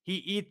 He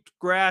eats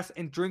grass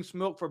and drinks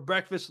milk for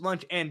breakfast,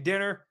 lunch, and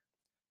dinner.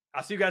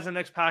 I'll see you guys in the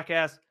next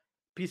podcast.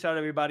 Peace out,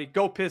 everybody.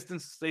 Go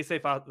Pistons. Stay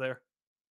safe out there.